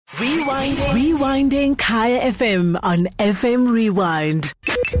Rewinding Kaya FM on FM Rewind.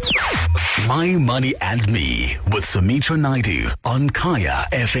 My Money and Me with Sumitra Naidu on Kaya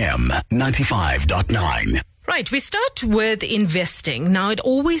FM 95.9. Right, we start with investing. Now, it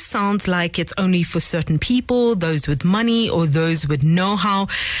always sounds like it's only for certain people, those with money or those with know-how,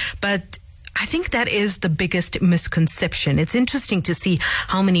 but I think that is the biggest misconception. It's interesting to see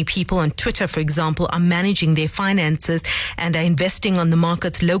how many people on Twitter, for example, are managing their finances and are investing on the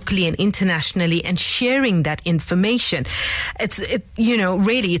markets locally and internationally and sharing that information.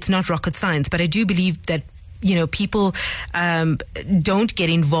 Really, it's not rocket science, but I do believe that people don't get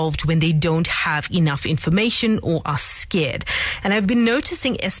involved when they don't have enough information or are scared. And I've been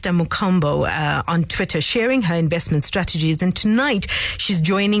noticing Esther Mukumbo on Twitter sharing her investment strategies. And tonight, she's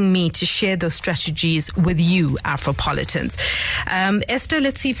joining me to share those strategies with you, Afropolitans. Esther,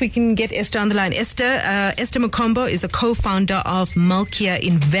 let's see if we can get Esther on the line. Esther Mukumbo is a co-founder of Malkia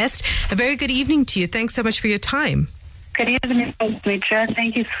Invest. A very good evening to you. Thanks so much for your time. Good evening, Sumitra.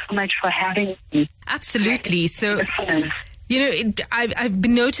 Thank you so much for having me. Absolutely. So, I've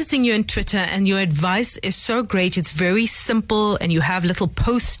been noticing you on Twitter, and your advice is so great. It's very simple, and you have little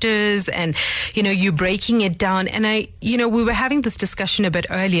posters, and, you're breaking it down. And we were having this discussion a bit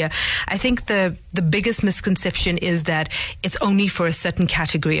earlier. I think the biggest misconception is that it's only for a certain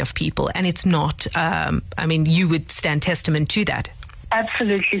category of people, and it's not. You would stand testament to that.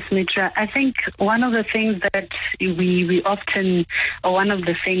 Absolutely, Sumitra. I think one of the things that we often, or one of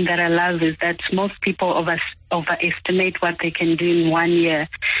the things that I love is that most people overestimate what they can do in 1 year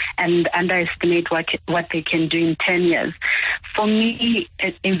and underestimate what they can do in 10 years. For me,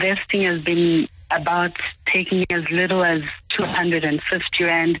 investing has been about taking as little as 250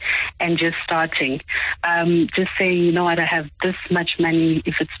 Rand and just starting. Just saying, you know what, I have this much money.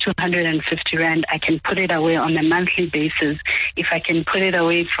 If it's 250 Rand, I can put it away on a monthly basis. If I can put it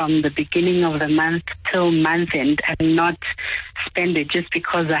away from the beginning of the month till month end and not spend it just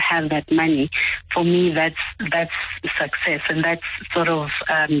because I have that money, for me, that's success, and that's sort of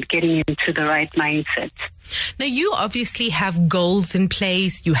getting into the right mindset. Now, you obviously have goals in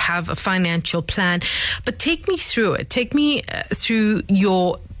place. You have a financial plan, but take me through it. Take me through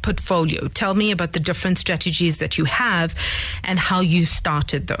your portfolio. Tell me about the different strategies that you have and how you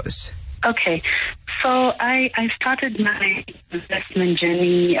started those. Okay. So I started my investment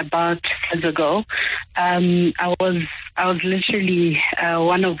journey about 2 years ago. I was literally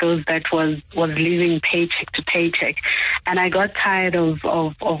one of those that was living paycheck to paycheck, and I got tired of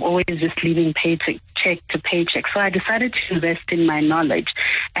always just living paycheck to paycheck. So I decided to invest in my knowledge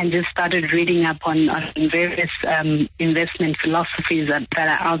and just started reading up on various investment philosophies that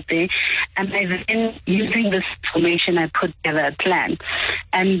are out there. And then, using this information, I put together a plan.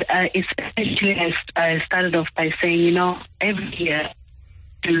 And essentially, I started off by saying, every year,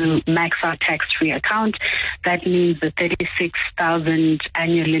 to max out tax-free account. That means the 36,000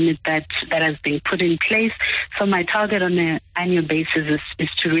 annual limit that has been put in place. So my target on an annual basis is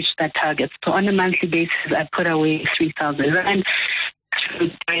to reach that target. So on a monthly basis, I put away 3,000 Rand to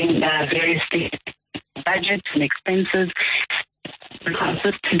bring various budgets and expenses,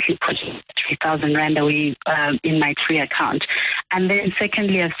 consistently putting 3,000 Rand away in my free account. And then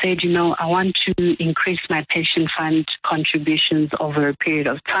secondly, I said, I want to increase my pension fund contributions over a period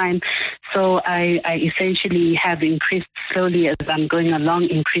of time. So I essentially have increased slowly as I'm going along,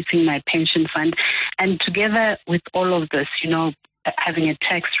 increasing my pension fund. And together with all of this, having a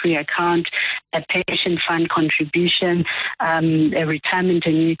tax-free account, a pension fund contribution, a retirement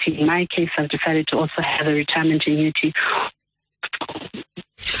annuity. In my case, I've decided to also have a retirement annuity.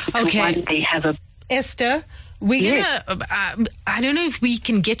 Okay. They have a Esther, we're gonna. I don't know if we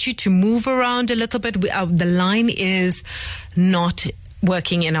can get you to move around a little bit. The line is not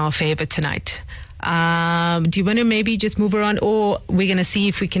working in our favor tonight. Do you want to maybe just move around, or we're going to see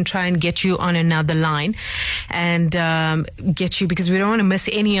if we can try and get you on another line and get you, because we don't want to miss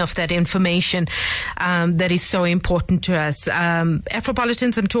any of that information that is so important to us.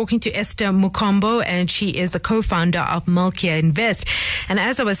 Afropolitans, I'm talking to Esther Mukumbo, and she is the co-founder of Malkia Invest. And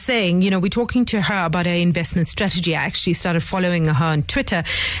as I was saying, we're talking to her about her investment strategy. I actually started following her on Twitter,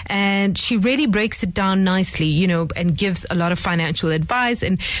 and she really breaks it down nicely, and gives a lot of financial advice,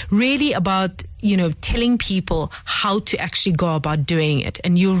 and really about telling people how to actually go about doing it.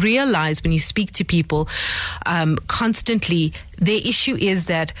 And you realize when you speak to people constantly, their issue is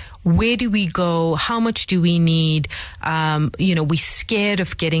that where do we go? How much do we need? We're scared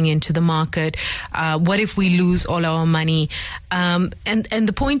of getting into the market. What if we lose all our money? And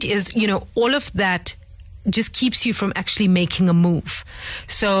the point is, all of that just keeps you from actually making a move.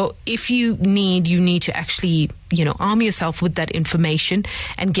 So if you need to actually arm yourself with that information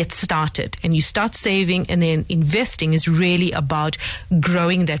and get started. And you start saving, and then investing is really about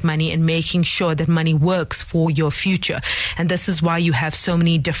growing that money and making sure that money works for your future. And this is why you have so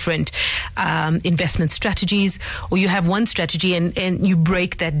many different investment strategies, or you have one strategy and you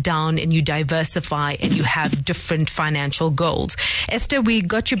break that down and you diversify and you have different financial goals. Esther, we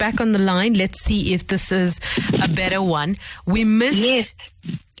got you back on the line. Let's see if this is a better one. We missed... Yes.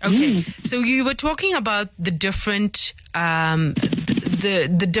 Okay, so you were talking about the different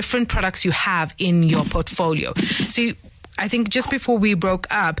the different products you have in your portfolio. So I think just before we broke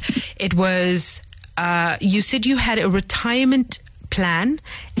up, it was you said you had a retirement plan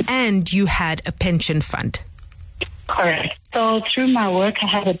and you had a pension fund. Correct. So through my work, I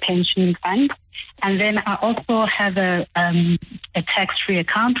have a pension fund, and then I also have a tax-free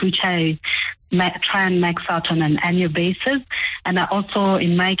account, which I try and max out on an annual basis. And I also,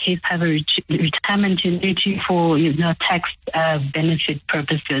 in my case, have a retirement annuity for tax benefit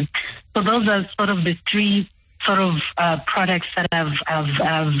purposes. So those are sort of the three products that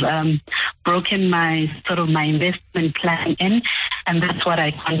I've broken my investment plan in, and that's what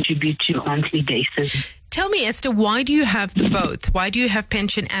I contribute to on a monthly basis. Tell me, Esther, why do you have both? Why do you have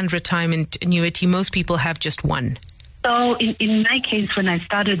pension and retirement annuity? Most people have just one. So in my case, when I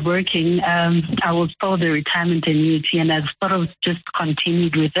started working, I was sold the retirement annuity, and I've sort of just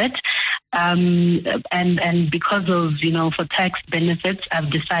continued with it. And because of, for tax benefits, I've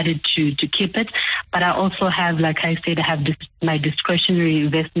decided to keep it. But I also have, like I said, I have my discretionary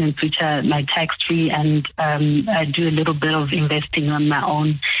investments, which are my tax-free, and I do a little bit of investing in my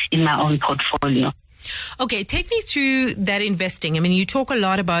own portfolio. Okay, take me through that investing. I mean, you talk a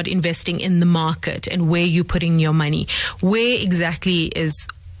lot about investing in the market and where you're putting your money. Where exactly is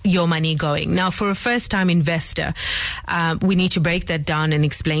your money going? Now, for a first-time investor, we need to break that down and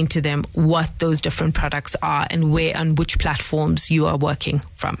explain to them what those different products are and where and which platforms you are working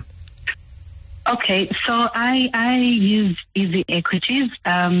from. Okay, so I use Easy Equities.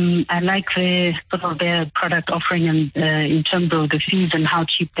 I like their product offering and in terms of the fees and how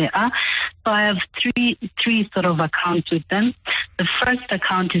cheap they are. So I have three sort of accounts with them. The first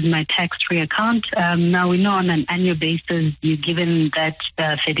account is my tax-free account. Now we know on an annual basis you're given that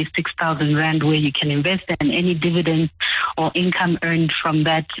 36,000 Rand where you can invest, and any dividends or income earned from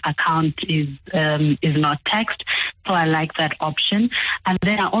that account is not taxed. So I like that option. And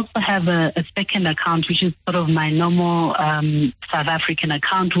then I also have a second account, which is sort of my normal South African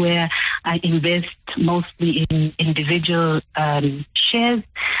account, where I invest mostly in individual shares,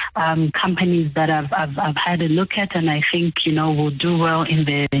 companies that I've had a look at and I think, will do well in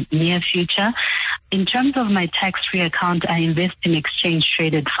the near future. In terms of my tax-free account, I invest in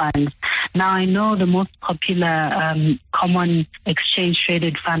exchange-traded funds. Now, I know the most popular common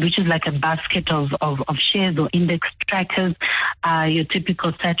exchange-traded fund, which is like a basket of shares or index trackers, your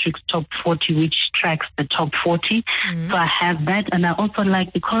typical Satrix Top 40, which tracks the top 40. Mm-hmm. So I have that. And I also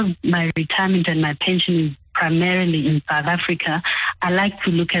like, because my retirement and my pension is primarily in South Africa, I like to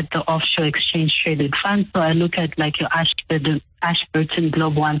look at the offshore exchange-traded funds. So I look at like your Ashburton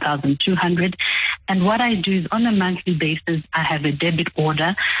Global 1200. And what I do is on a monthly basis, I have a debit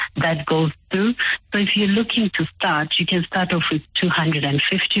order that goes through. So if you're looking to start, you can start off with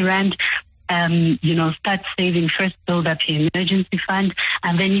 250 Rand. Start saving first, build up your emergency fund.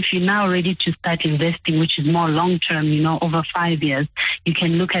 And then if you're now ready to start investing, which is more long-term, over 5 years, you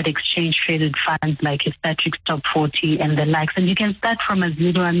can look at exchange-traded funds like a Satrix Top 40 and the likes. And you can start from as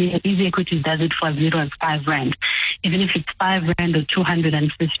little, Easy Equities does it for as little as 5 Rand, even if it's 5 Rand or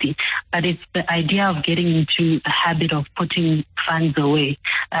 250. But it's the idea of getting into a habit of putting funds away.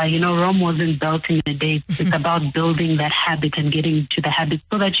 Rome wasn't built in a day. It's about building that habit and getting to the habit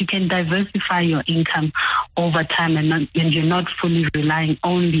so that you can diversify your income over time and you're not fully relying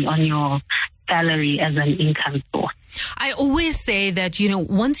only on your salary as an income source. I always say that,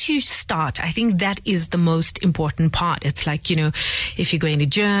 once you start, I think that is the most important part. It's like, if you're going to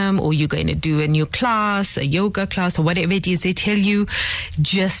gym or you're going to do a new class, a yoga class or whatever it is, they tell you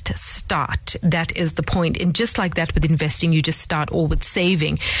just start. That is the point. And just like that with investing, you just start, or with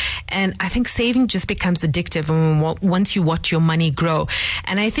saving. And I think saving just becomes addictive once you watch your money grow.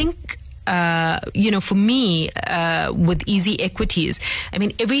 And I think for me, with Easy Equities,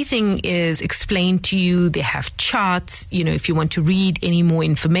 everything is explained to you. They have charts. If you want to read any more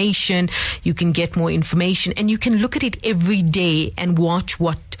information, you can get more information, and you can look at it every day and watch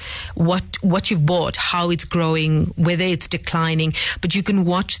what you've bought, how it's growing, whether it's declining, but you can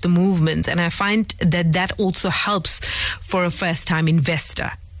watch the movements. And I find that also helps for a first-time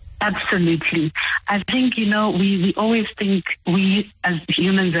investor. Absolutely. I think, we always think we as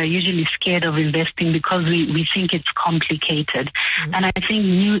humans are usually scared of investing because we think it's complicated. Mm-hmm. And I think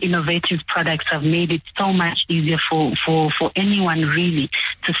new innovative products have made it so much easier for anyone really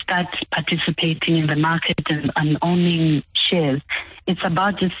to start participating in the market and owning shares. It's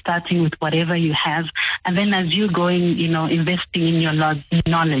about just starting with whatever you have. And then as you're going, investing in your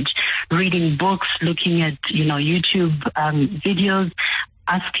knowledge, reading books, looking at, YouTube videos,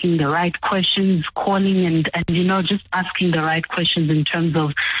 asking the right questions, calling and just asking the right questions in terms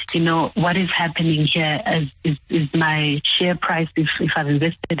of, what is happening here is my share price, if I've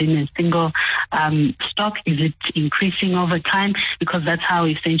invested in a single stock, is it increasing over time? Because that's how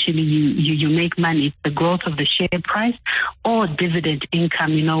essentially you make money. It's the growth of the share price or dividend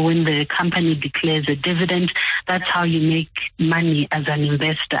income. When the company declares a dividend, that's how you make money as an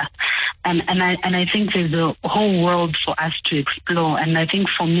investor. And I think there's a whole world for us to explore. And I think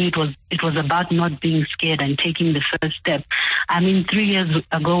for me, it was about not being scared and taking the first step. 3 years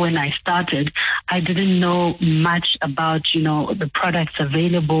ago when I started, I didn't know much about, the products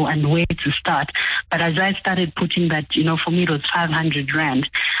available and where to start. But as I started putting that, for me it was 500 Rand.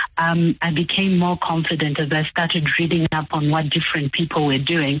 I became more confident as I started reading up on what different people were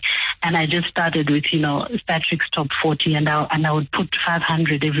doing. And I just started with, Patrick's Top 40 and I would put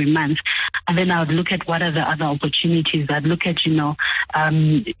 500 every month. And then I would look at what are the other opportunities. I'd look at,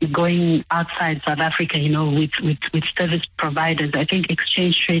 going outside South Africa, with service providers. I think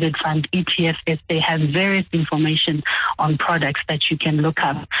Exchange Traded Fund, ETFs, they have various information on products that you can look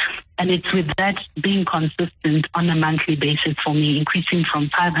up. And it's with that being consistent on a monthly basis for me, increasing from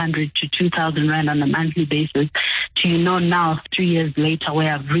 500 to 2,000 Rand on a monthly basis to, now 3 years later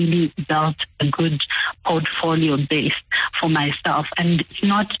where I've really built a good portfolio base for myself. And it's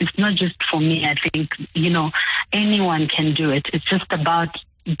not just for me. I think, anyone can do it. It's just about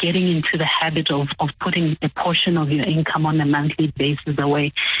getting into the habit of putting a portion of your income on a monthly basis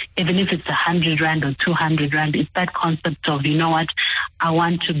away, even if it's 100 Rand or 200 Rand. It's that concept of, I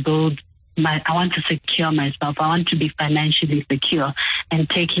want to secure myself. I want to be financially secure, and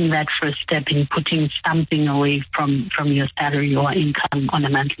taking that first step in putting something away from your salary or income on a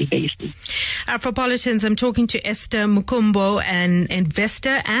monthly basis. Afropolitans, I'm talking to Esther Mukumbo, an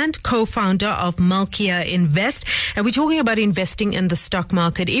investor and co-founder of Malkia Invest. And we're talking about investing in the stock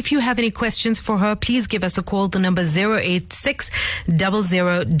market. If you have any questions for her, please give us a call. The number 086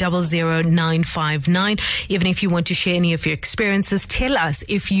 000959. Even if you want to share any of your experiences, tell us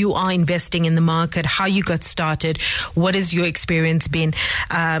if you are investing in the market, how you got started, what has your experience been.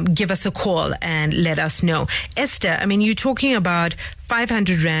 Give us a call and let us know. Esther, you're talking about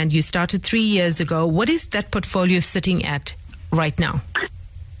 500 Rand. You started 3 years ago. What is that portfolio sitting at right now?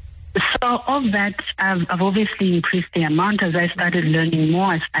 So of that, I've obviously increased the amount as I started learning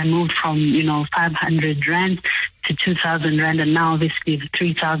more. As I moved from, 500 Rand to 2,000 Rand, and now obviously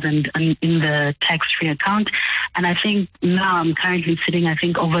 3,000 in the tax-free account. And I think now I'm currently sitting,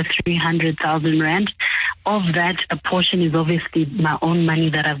 over 300,000 Rand. Of that, a portion is obviously my own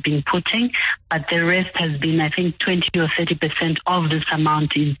money that I've been putting, but the rest has been, 20 or 30% of this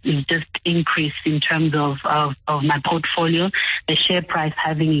amount is just increased in terms of my portfolio, the share price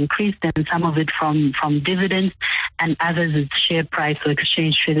having increased, and some of it from dividends, and others is share price or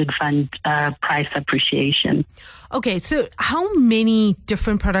exchange traded fund price appreciation. Okay, so how many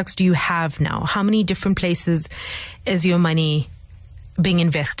different products do you have now? How many different places is your money being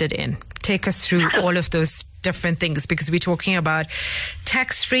invested in? Take us through all of those different things, because we're talking about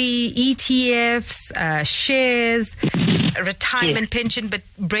tax-free, ETFs, shares, retirement pension, but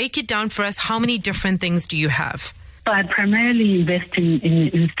break it down for us. How many different things do you have? So I primarily invest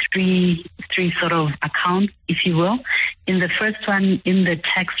in three sort of accounts, if you will. In the first one, in the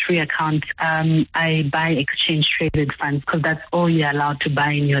tax-free account, I buy exchange-traded funds, because that's all you're allowed to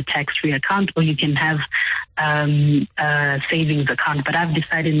buy in your tax-free account, or you can have a savings account. But I've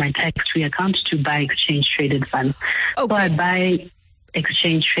decided my tax-free account to buy exchange-traded funds. Okay. So I buy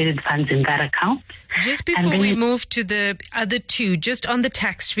exchange-traded funds in that account. Just before we move to the other two, just on the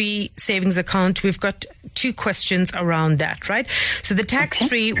tax-free savings account, we've got two questions around that, right? So the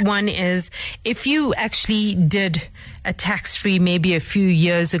tax-free one is, if you actually did a tax-free maybe a few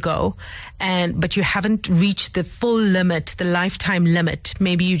years ago, but you haven't reached the full limit, the lifetime limit,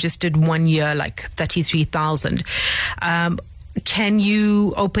 maybe you just did 1 year, like 33,000, can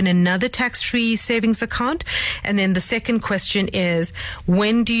you open another tax-free savings account? And then the second question is,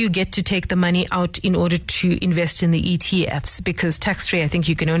 when do you get to take the money out in order to invest in the ETFs? Because tax-free, I think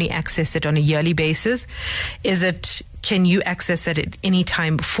you can only access it on a yearly basis. Can you access it at any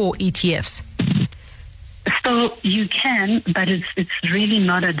time for ETFs? So you can, but it's really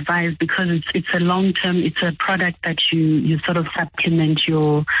not advised because it's a long term. It's a product that you sort of supplement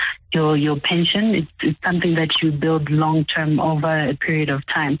your pension. It's something that you build long term over a period of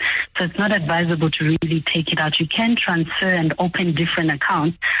time. So it's not advisable to really take it out. You can transfer and open different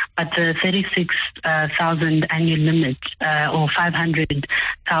accounts, but the 36,000 annual limit or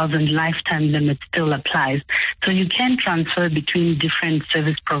 500,000 lifetime limit still applies. So you can transfer between different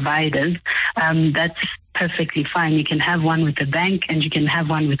service providers. That's perfectly fine. You can have one with a bank and you can have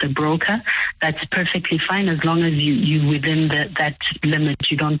one with a broker. That's perfectly fine as long as you within that limit.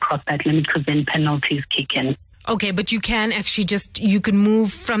 You don't cross that limit because then penalties kick in. Okay, but you can actually you can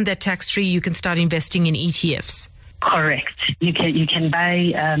move from that tax-free, you can start investing in ETFs. Correct. You can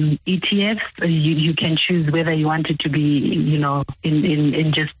buy ETFs. You can choose whether you want it to be,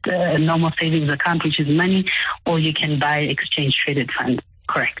 in just a normal savings account, which is money, or you can buy exchange traded funds.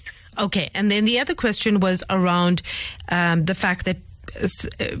 Correct. Okay, and then the other question was around the fact that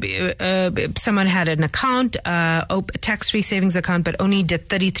someone had an account, a tax-free savings account, but only did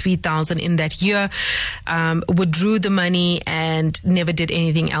 33,000 in that year, withdrew the money and never did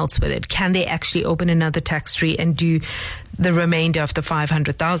anything else with it. Can they actually open another tax-free and do the remainder of the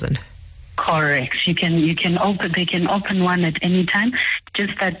 500,000? Correct. They can open one at any time.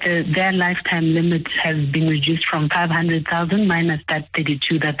 Just that their lifetime limit has been reduced from 500,000 minus that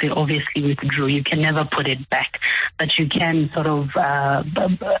 32 that they obviously withdrew. You can never put it back, but you can sort of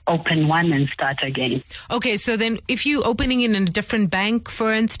open one and start again. Okay, so then if you're opening in a different bank,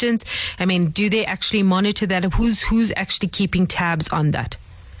 for instance, do they actually monitor that? Who's actually keeping tabs on that?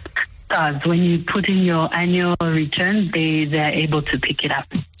 When you put in your annual return, they're able to pick it up.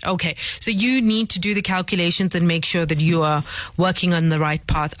 Okay, so you need to do the calculations and make sure that you are working on the right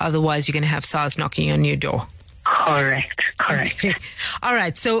path. Otherwise, you're going to have SARS knocking on your door. Correct. Okay. All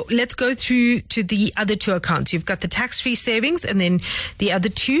right, so let's go through to the other two accounts. You've got the tax-free savings and then the other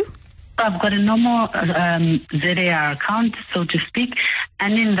two? I've got a normal ZAR account, so to speak,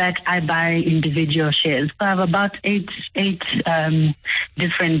 and in that I buy individual shares. So I have about eight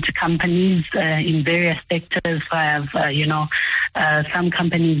different companies in various sectors. So I have, some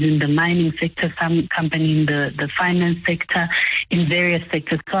companies in the mining sector, some company in the finance sector, in various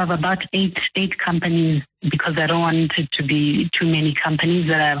sectors. So I have about eight companies because I don't want it to be too many companies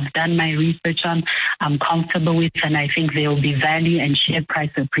that I've done my research on, I'm comfortable with, and I think there will be value and share price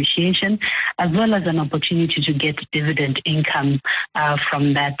appreciation, as well as an opportunity to get dividend income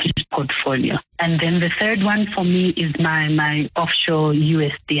from that portfolio. And then the third one for me is my offshore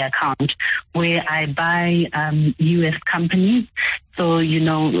USD account, where I buy US companies. So,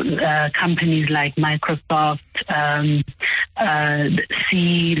 companies like Microsoft,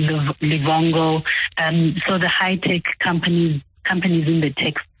 Livongo, so the high-tech companies in the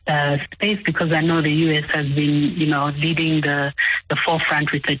tech space, because I know the US has been, leading the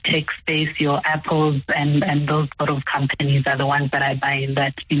forefront with the tech space. Your Apples and those sort of companies are the ones that I buy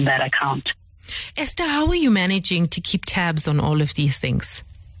in that account. Esther, how are you managing to keep tabs on all of these things?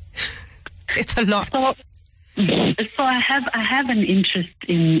 It's a lot. So I have an interest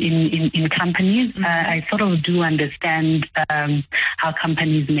in companies. Mm-hmm. I sort of do understand how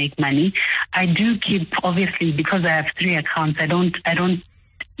companies make money. I do keep, obviously, because I have 3 accounts. I don't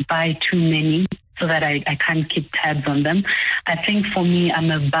buy too many so that I can't keep tabs on them. I think for me, I'm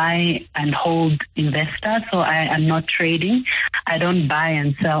a buy and hold investor, so I am not trading. I don't buy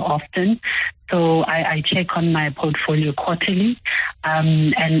and sell often. So I check on my portfolio quarterly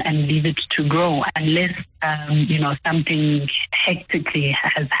and leave it to grow unless something hectically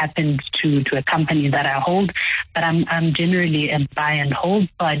has happened to a company that I hold. But I'm generally a buy and hold,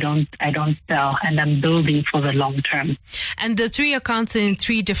 so I don't sell, and I'm building for the long term. And the 3 accounts are in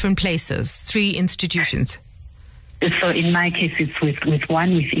 3 different places, 3 institutions. So in my case, it's with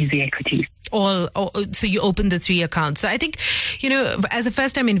one with Easy Equities. So you open the 3 accounts. So I think, as a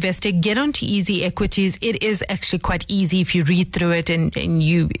first-time investor, get onto Easy Equities. It is actually quite easy if you read through it, and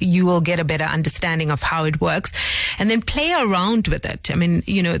you will get a better understanding of how it works, and then play around with it.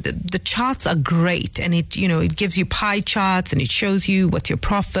 The charts are great, and it gives you pie charts, and it shows you what's your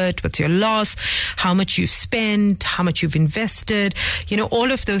profit, what's your loss, how much you've spent, how much you've invested,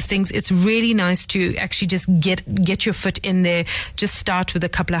 all of those things. It's really nice to actually just get your foot in there. Just start with a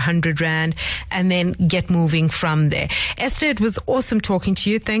couple of R100 and then get moving from there. Esther, it was awesome talking to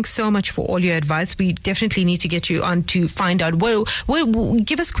you. Thanks so much for all your advice. We definitely need to get you on to find out.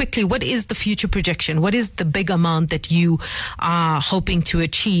 Give us quickly, what is the future projection? What is the big amount that you are hoping to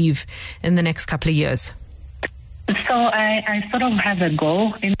achieve in the next couple of years? So I sort of have a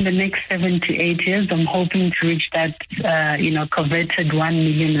goal in the next 7 to 8 years. I'm hoping to reach that, coveted 1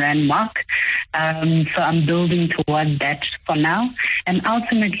 million rand mark. So I'm building toward that for now. And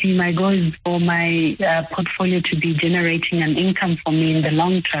ultimately, my goal is for my portfolio to be generating an income for me in the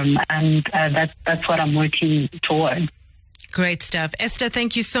long term. And that's what I'm working towards. Great stuff. Esther,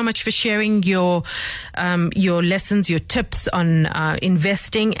 thank you so much for sharing your lessons, your tips on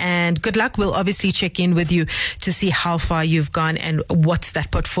investing, and good luck. We'll obviously check in with you to see how far you've gone and what's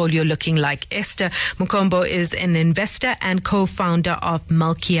that portfolio looking like. Esther Mukumbo is an investor and co-founder of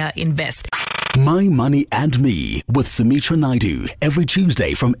Malkia Invest. My Money and Me with Sumitra Naidu every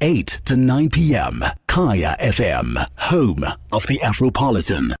Tuesday from 8 to 9 p.m. Kaya FM, home of the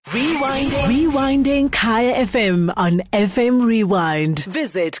Afropolitan. Rewinding Kaya FM on FM Rewind.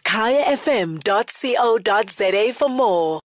 Visit kayafm.co.za for more.